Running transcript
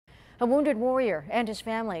A wounded warrior and his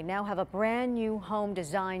family now have a brand new home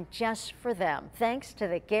designed just for them, thanks to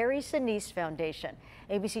the Gary Sinise Foundation.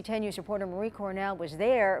 ABC 10 News reporter Marie Cornell was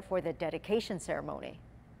there for the dedication ceremony.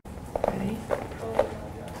 Ready?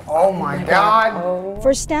 Oh my God!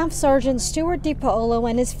 For Staff Sergeant Stuart DiPaolo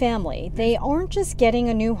and his family, they aren't just getting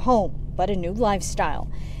a new home, but a new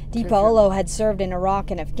lifestyle. DiPaolo had served in Iraq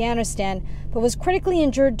and Afghanistan, but was critically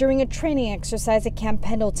injured during a training exercise at Camp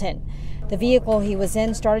Pendleton. The vehicle he was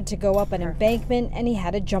in started to go up an embankment and he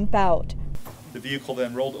had to jump out. The vehicle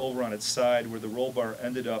then rolled over on its side where the roll bar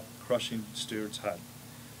ended up crushing Stuart's head.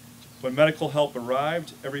 When medical help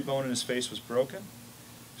arrived, every bone in his face was broken.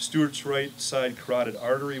 Stuart's right side carotid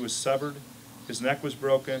artery was severed, his neck was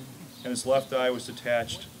broken, and his left eye was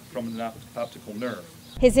detached from an optical nerve.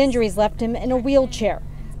 His injuries left him in a wheelchair,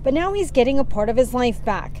 but now he's getting a part of his life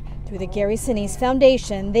back. Through the Gary Sinise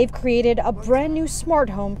Foundation, they've created a brand new smart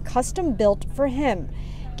home custom built for him,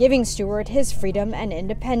 giving Stuart his freedom and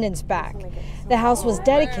independence back. The house was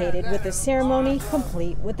dedicated with a ceremony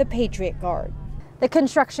complete with the Patriot Guard. The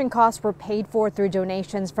construction costs were paid for through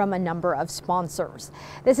donations from a number of sponsors.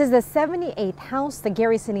 This is the 78th house the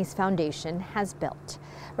Gary Sinise Foundation has built.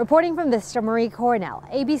 Reporting from Vista, Marie Cornell,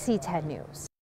 ABC 10 News.